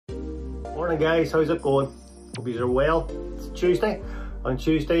Morning guys, how's it going? Hope you are well. It's Tuesday. On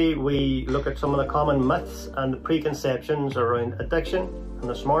Tuesday we look at some of the common myths and the preconceptions around addiction, and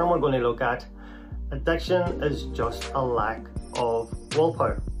this morning we're going to look at addiction is just a lack of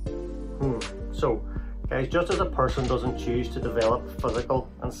willpower. So guys, just as a person doesn't choose to develop physical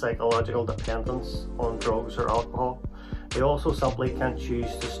and psychological dependence on drugs or alcohol, they also simply can't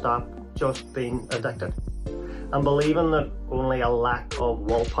choose to stop just being addicted. And believing that only a lack of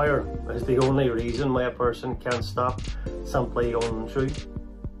willpower is the only reason why a person can't stop simply untrue.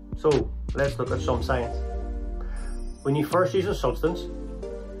 So let's look at some science. When you first use a substance,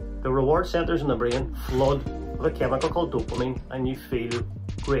 the reward centers in the brain flood with a chemical called dopamine and you feel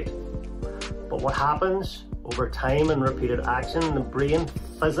great. But what happens over time and repeated action, the brain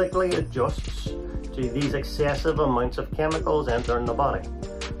physically adjusts to these excessive amounts of chemicals entering the body.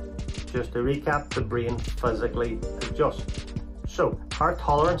 Just to recap, the brain physically adjusts. So our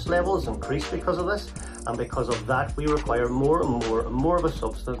tolerance levels increase because of this, and because of that we require more and more of a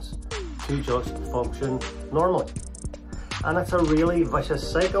substance to just function normally. And it's a really vicious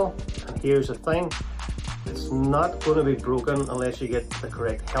cycle, and here's the thing, it's not going to be broken unless you get the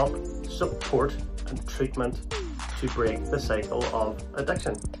correct help, support and treatment to break the cycle of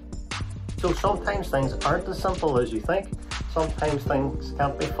addiction. So sometimes things aren't as simple as you think. Sometimes things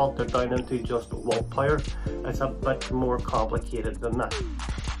can't be filtered down into just willpower. It's a bit more complicated than that.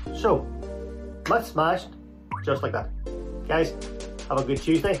 So, myth smashed, just like that. Guys, have a good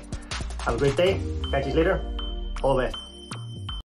Tuesday. Have a great day. Catch you later. All the best.